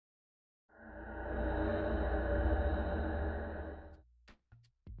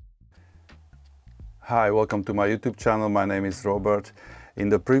Hi, welcome to my YouTube channel. My name is Robert. In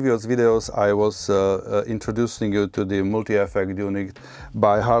the previous videos I was introducing you to the multi-effect unit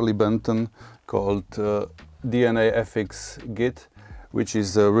by Harley Benton called DNAfx Git, which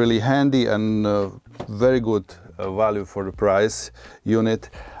is a really handy and very good value for the price unit.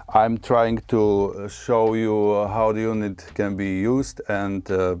 I'm trying to show you how the unit can be used, and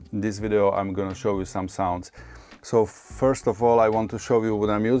in this video I'm going to show you some sounds. So first of all, I want to show you what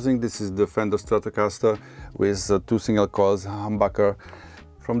I'm using. This is the Fender Stratocaster with 2 single coils humbucker.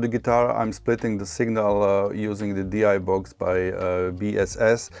 From the guitar I'm splitting the signal using the DI box by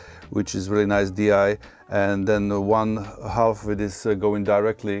BSS, which is really nice DI, and then one half of it is going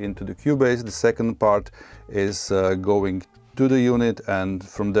directly into the Cubase. The second part is going to the unit, and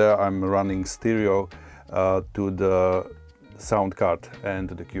from there I'm running stereo to the sound card and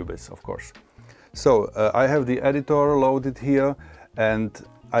to the Cubase, of course. So I have the editor loaded here, and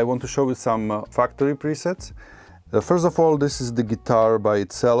I want to show you some factory presets. First of all, this is the guitar by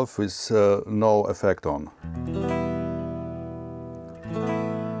itself with no effect on.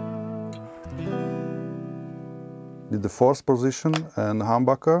 The fourth position and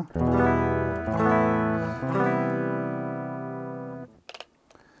humbucker.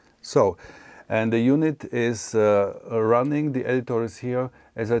 So, and the unit is running, the editor is here.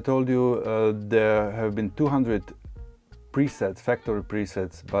 As I told you, there have been 200 presets, factory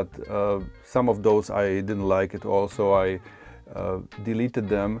presets, but some of those I didn't like at all, so I deleted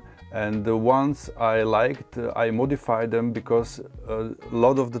them. And the ones I liked, I modified them because a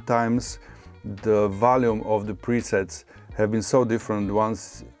lot of the times the volume of the presets have been so different.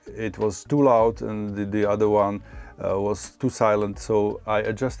 Once it was too loud and the other one was too silent, so I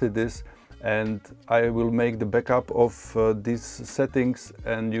adjusted this, and I will make the backup of these settings,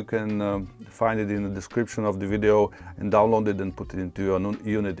 and you can find it in the description of the video and download it and put it into your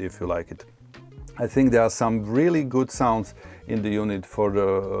unit if you like it. I think there are some really good sounds in the unit. For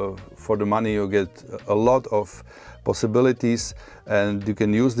the money you get a lot of possibilities, and you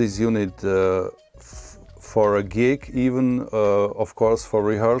can use this unit for a gig even, of course for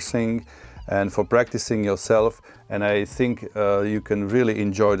rehearsing and for practicing yourself, and I think you can really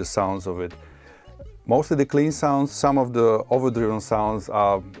enjoy the sounds of it. Mostly the clean sounds. Some of the overdriven sounds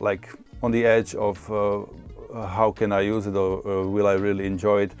are like on the edge of how can I use it, or will I really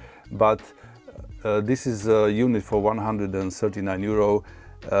enjoy it, but this is a unit for 139 euro.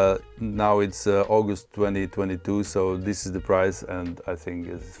 Now it's August 2022, so this is the price, and I think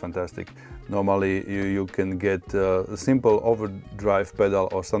it's fantastic. Normally you can get a simple overdrive pedal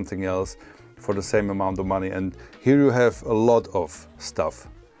or something else for the same amount of money, and here you have a lot of stuff.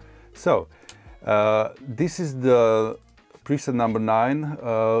 So this is the preset number 9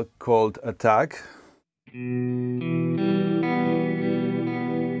 called Attack.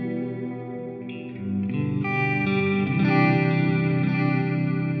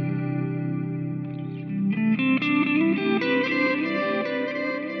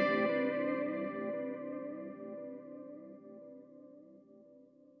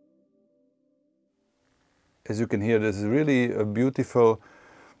 As you can hear, this is really a beautiful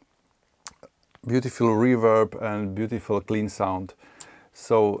reverb and beautiful clean sound.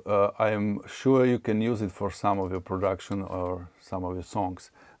 So I am sure you can use it for some of your production or some of your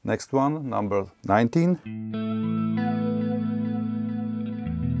songs. Next one, number 19.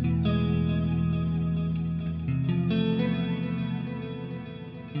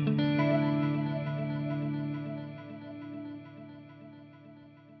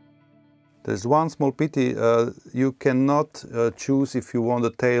 There's one small pity, you cannot choose if you want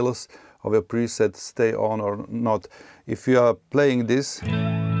the tails of your preset stay on or not. If you are playing this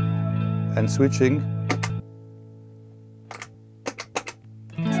and switching,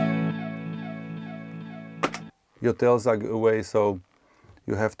 your tails are away, so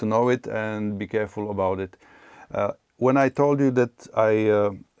you have to know it and be careful about it. When I told you that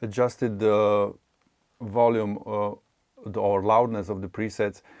I adjusted the volume or loudness of the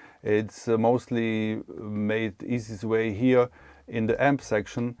presets, it's mostly made the easiest way here in the amp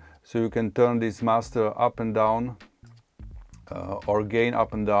section, so you can turn this master up and down or gain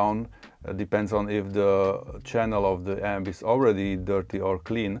up and down. Depends on if the channel of the amp is already dirty or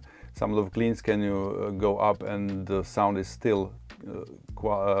clean. Some of the cleans can you go up and the sound is still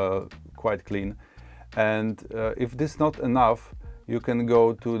quite clean. And if this is not enough, you can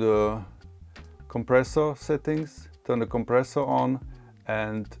go to the compressor settings, turn the compressor on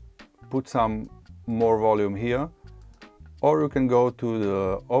and put some more volume here, or you can go to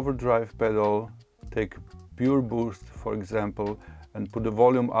the overdrive pedal, take pure boost for example, and put the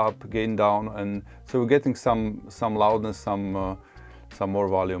volume up, gain down, and so we're getting some loudness, some more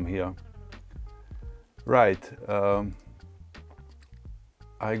volume here. Right,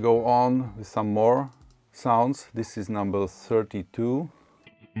 I go on with some more sounds. This is number 32.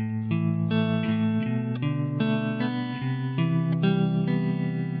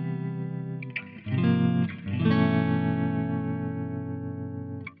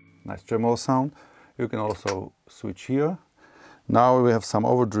 Nice tremolo sound. You can also switch here. Now we have some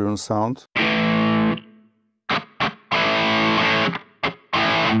overdriven sound.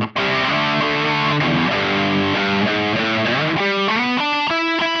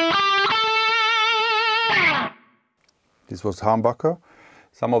 This was humbucker.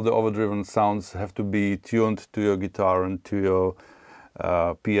 Some of the overdriven sounds have to be tuned to your guitar and to your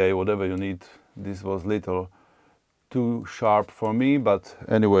PA, whatever you need. This was little too sharp for me, but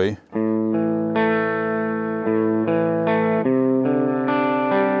anyway.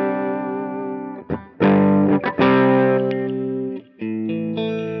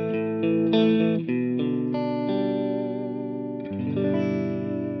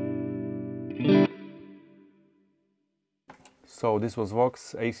 So this was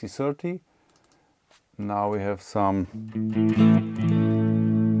Vox AC30. Now we have some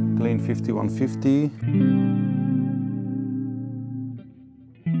clean 5150.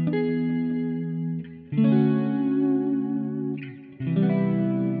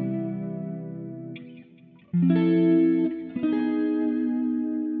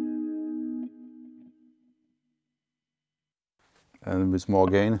 And with more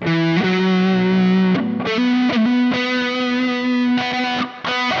gain.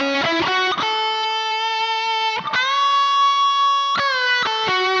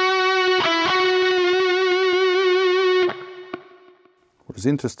 What is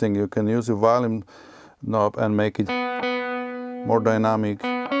interesting, you can use the volume knob and make it more dynamic.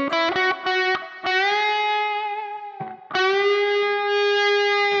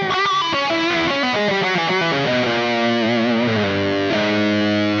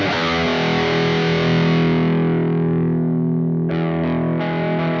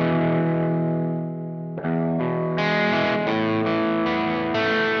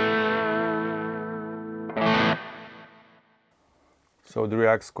 So it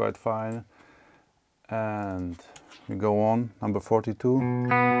reacts quite fine. And we go on, number 42.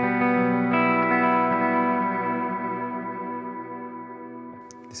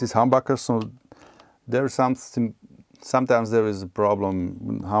 This is humbucker, so there is sometimes there is a problem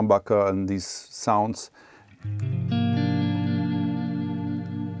with humbucker and these sounds.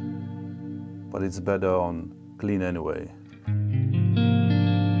 But it's better on clean anyway.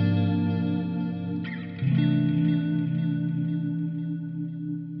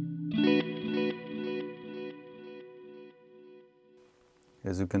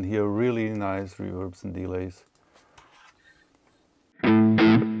 As you can hear, really nice reverbs and delays.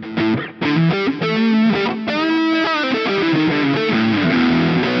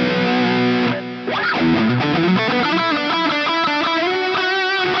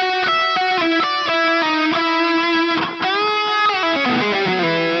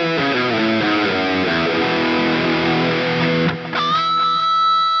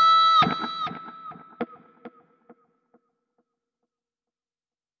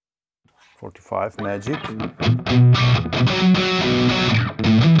 Magic.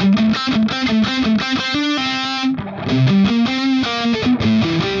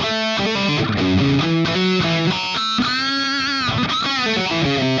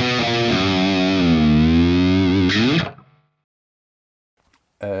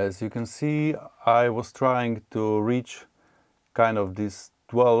 As you can see, I was trying to reach kind of this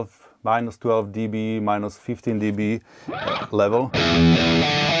minus 12 dB, minus 15 dB level.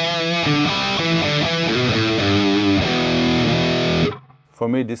 For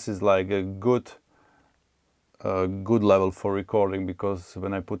me, this is like a good level for recording, because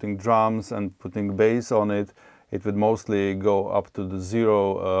when I'm putting drums and putting bass on it, it would mostly go up to the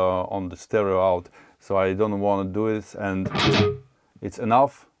 0 on the stereo out. So I don't want to do this, and it's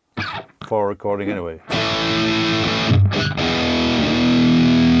enough for recording anyway.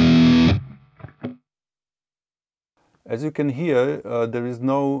 As you can hear, there is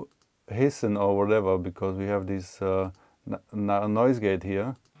no hissing or whatever, because we have this noise gate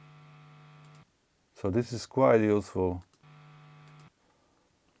here. So this is quite useful.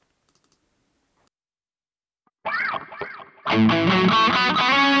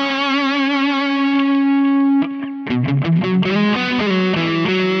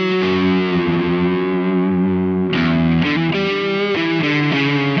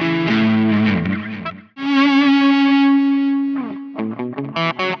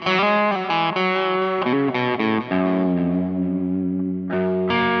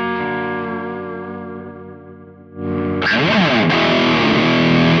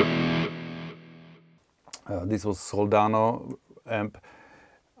 This was Soldano amp.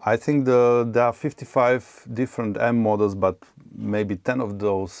 I think there are 55 different amp models, but maybe 10 of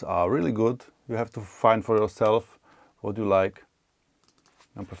those are really good. You have to find for yourself what you like.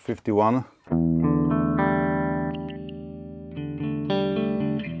 Number 51.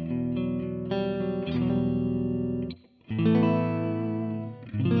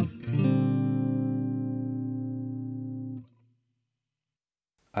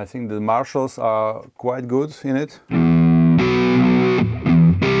 I think the Marshalls are quite good in it.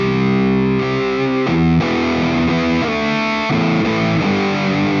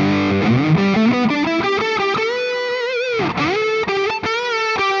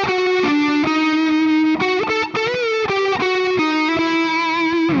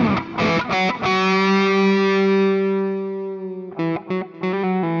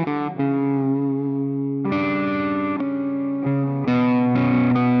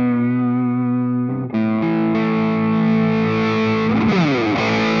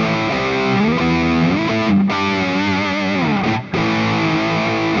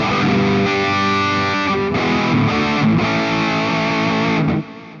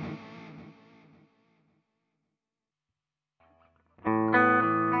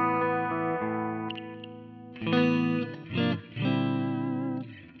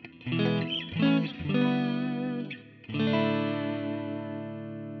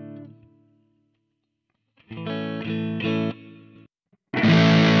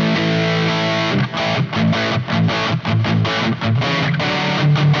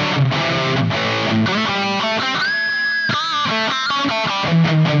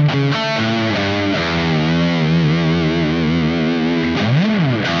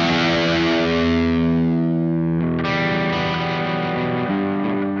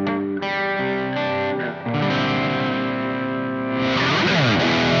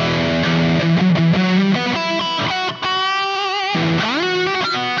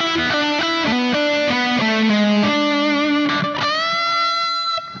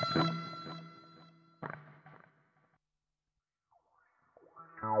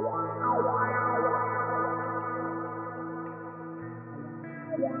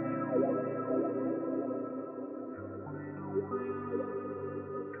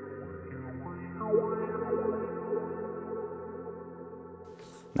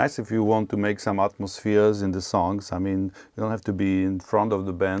 Nice if you want to make some atmospheres in the songs. I mean, you don't have to be in front of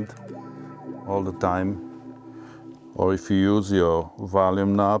the band all the time. Or if you use your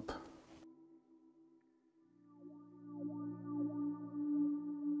volume knob.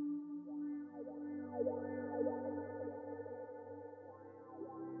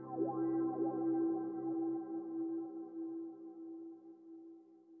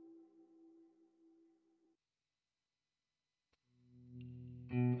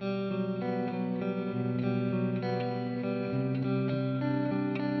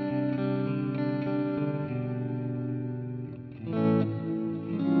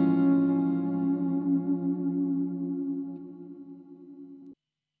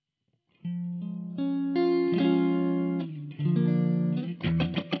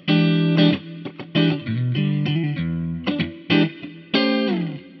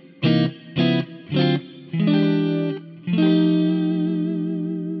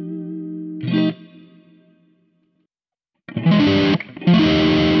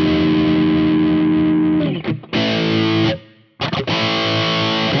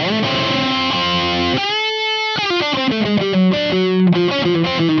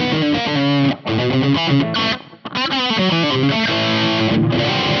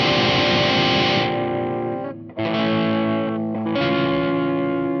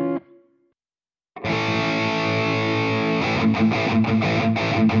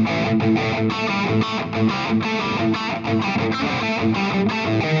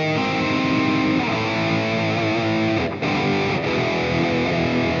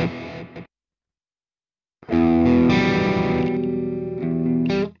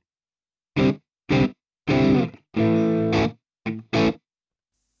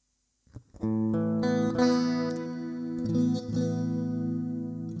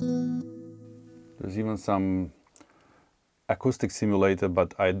 There's even some acoustic simulator,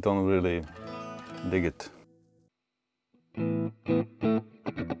 but I don't really dig it.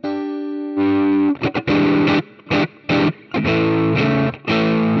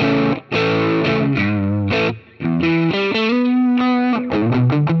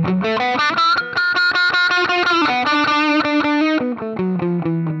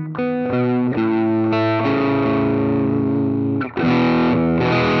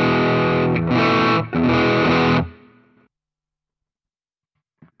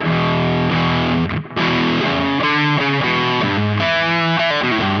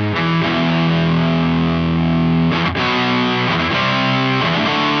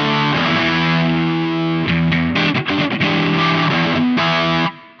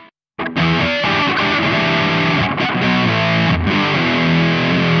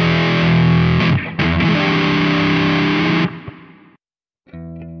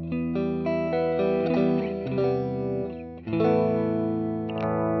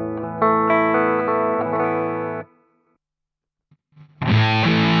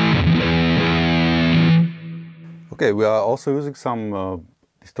 Okay, we are also using some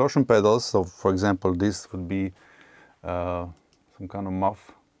distortion pedals. So for example, this would be some kind of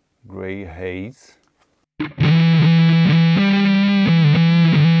muff gray haze.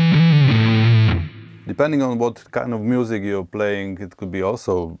 Depending on what kind of music you're playing, it could be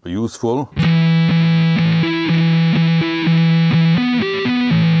also useful.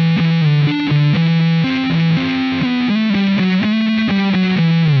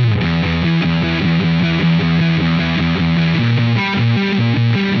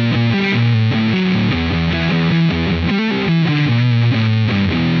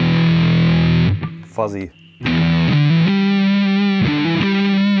 Fuzzy.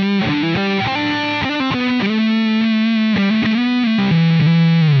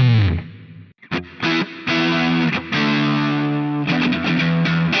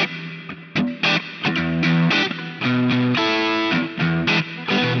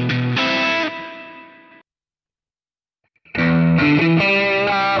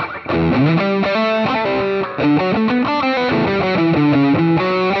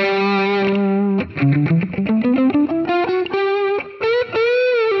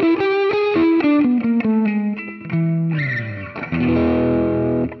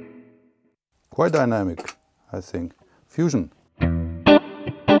 Quite dynamic, I think. Fusion.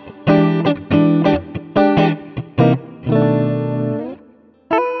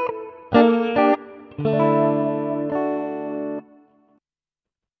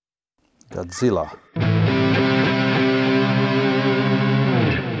 Godzilla.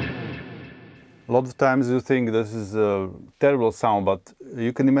 A lot of times you think this is a terrible sound, but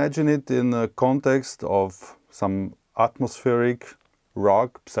you can imagine it in the context of some atmospheric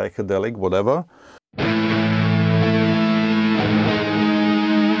rock, psychedelic, whatever.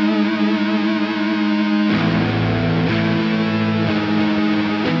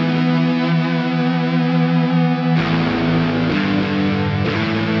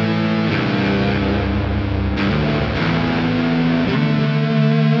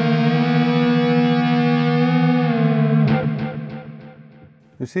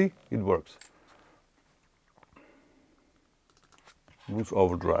 You see, it works. Boost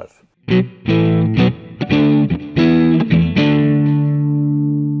overdrive.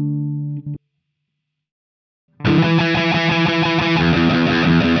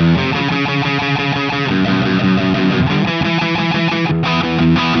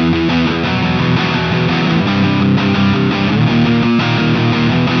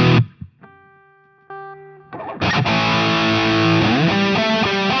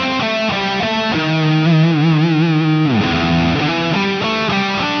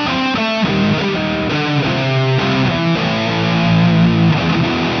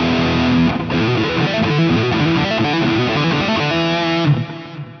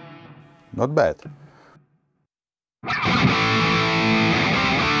 Not bad.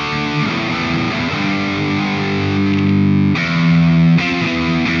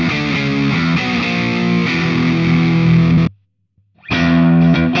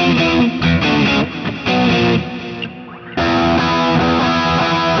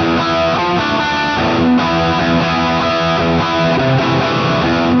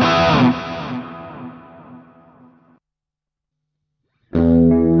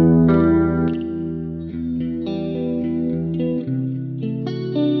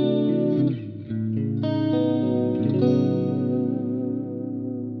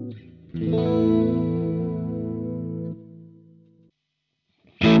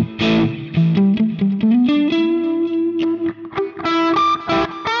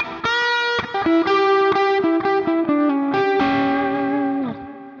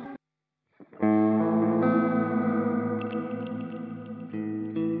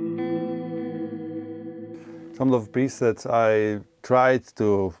 Some of the presets I tried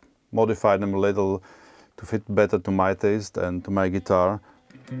to modify them a little to fit better to my taste and to my guitar.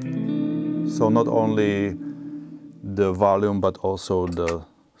 So not only the volume but also the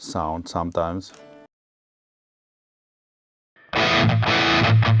sound sometimes.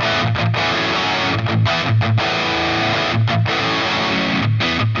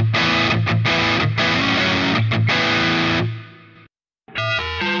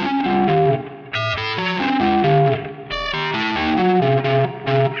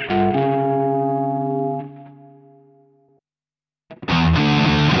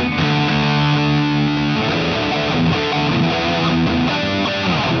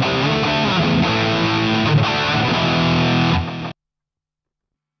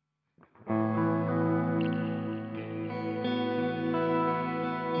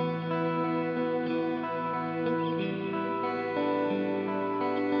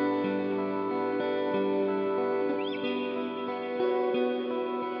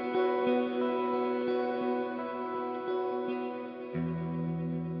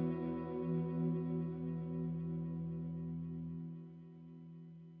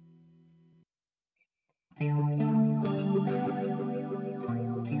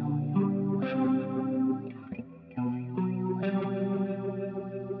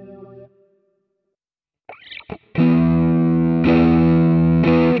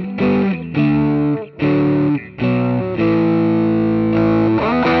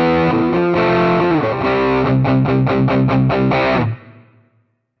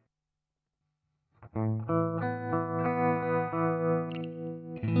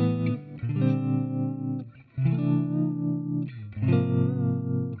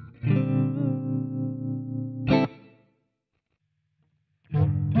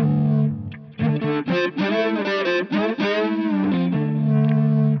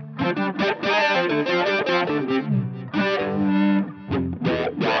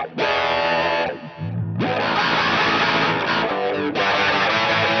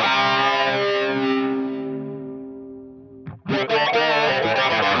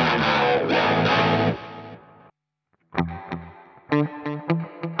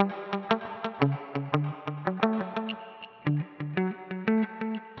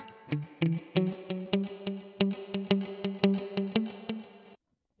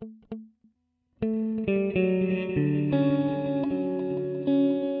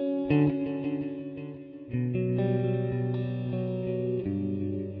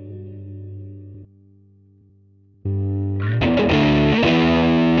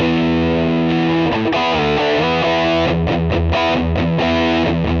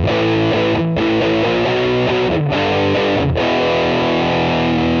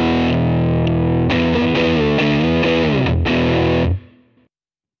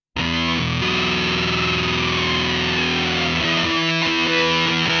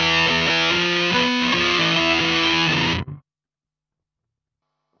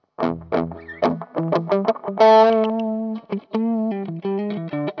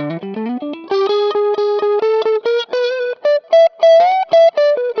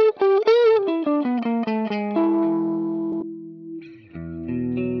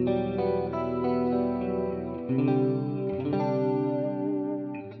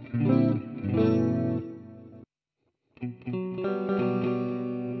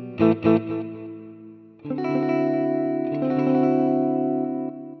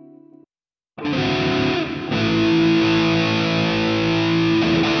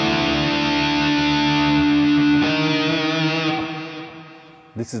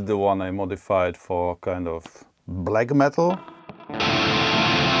 This is the one I modified for kind of black metal.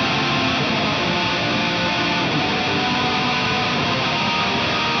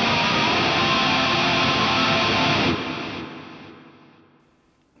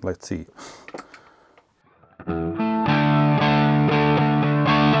 Let's see.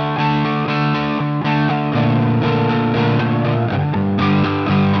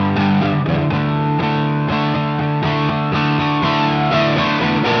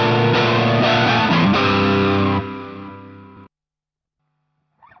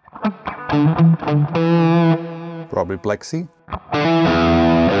 Probably plexi.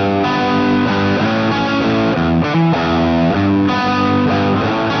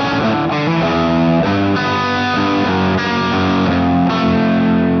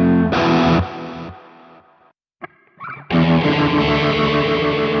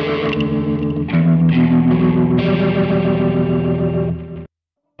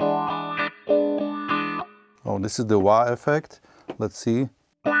 Oh, this is the wah effect. Let's see.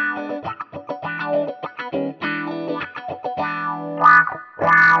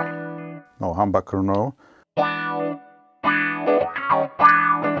 No, humbucker, no.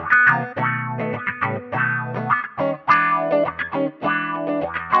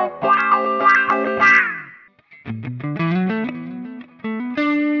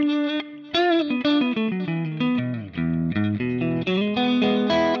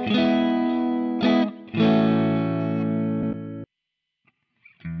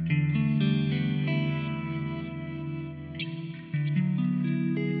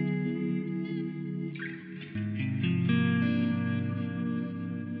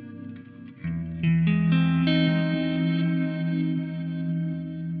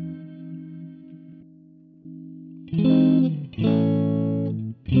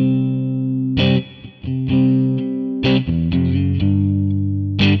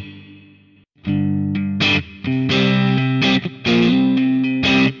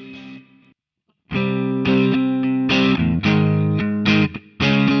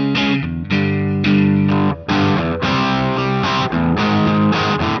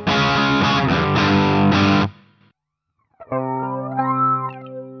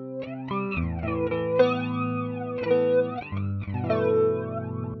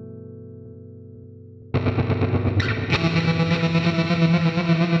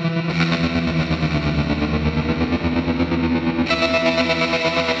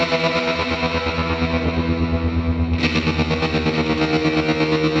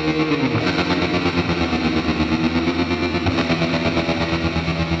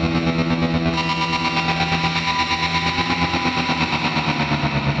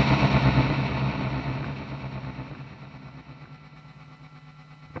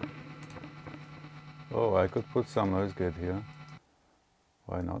 Oh, I could put some noise gate here.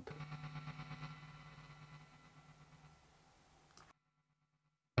 Why not?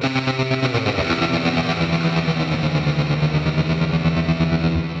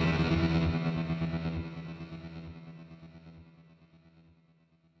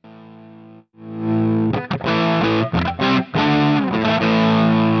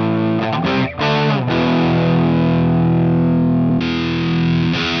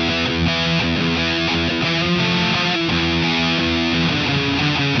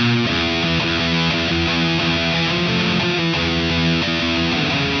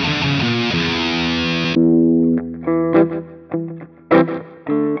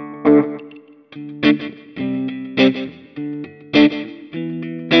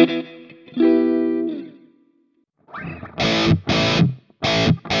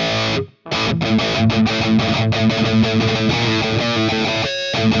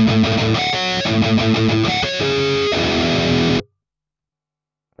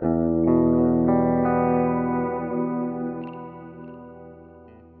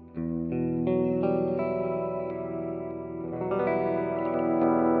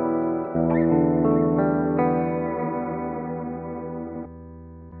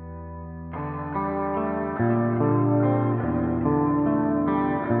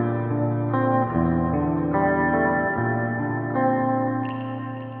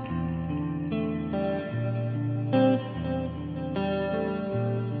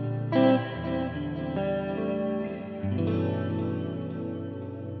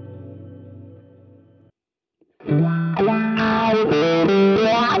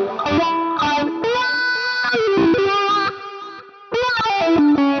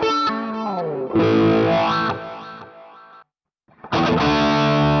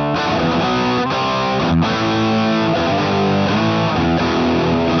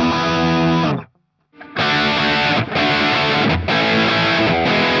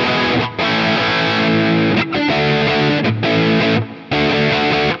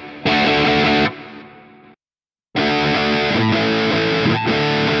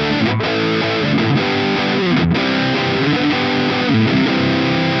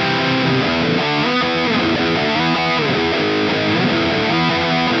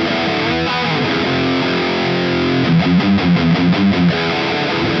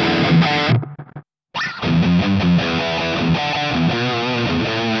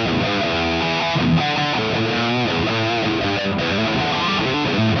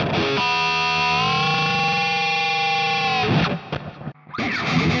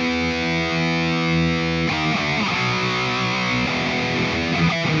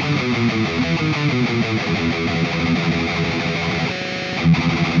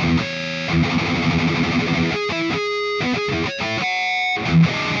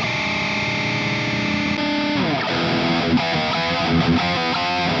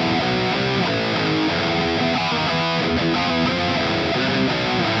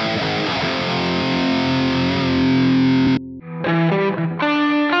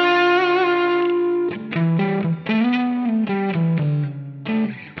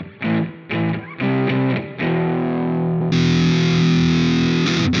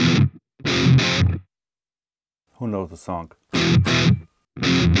 Who knows the song?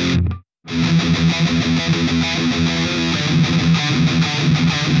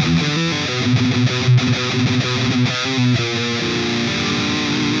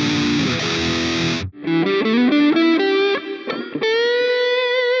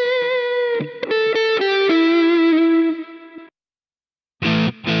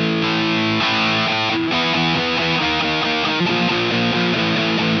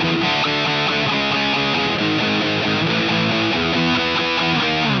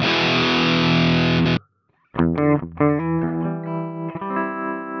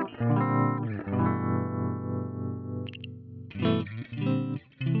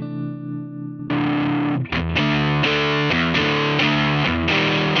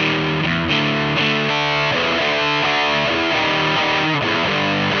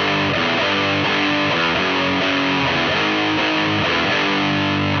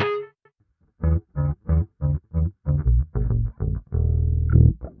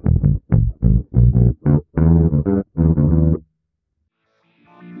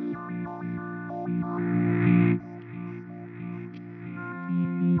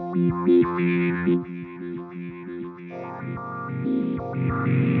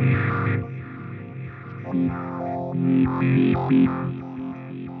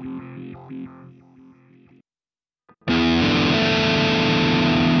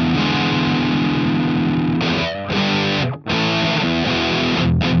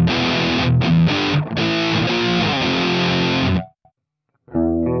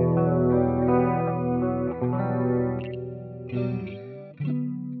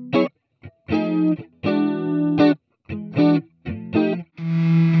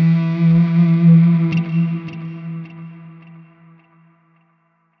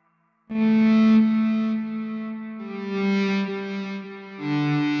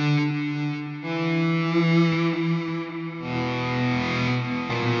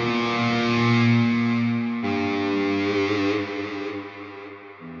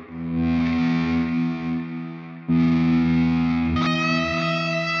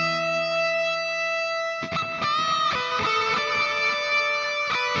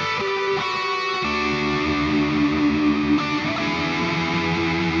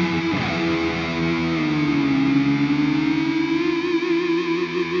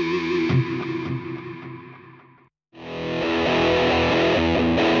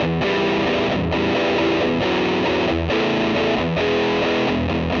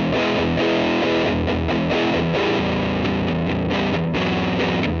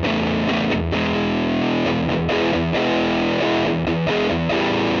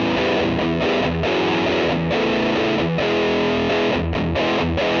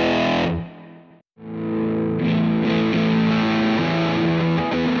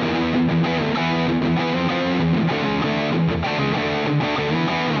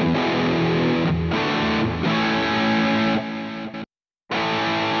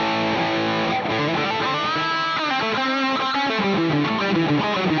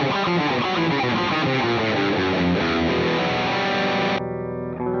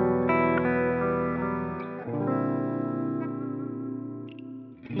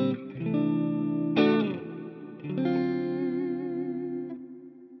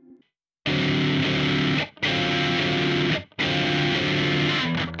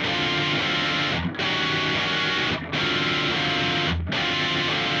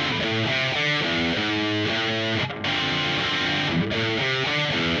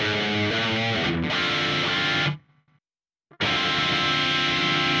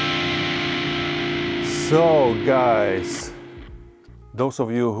 So guys, those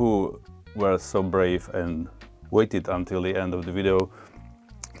of you who were so brave and waited until the end of the video,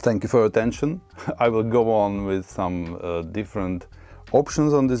 thank you for your attention. I will go on with some different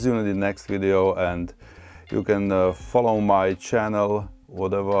options on this unit in the next video, and you can follow my channel,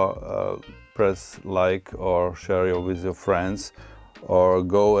 whatever, press like or share it with your friends, or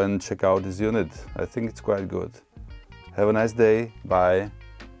go and check out this unit. I think it's quite good. Have a nice day. Bye.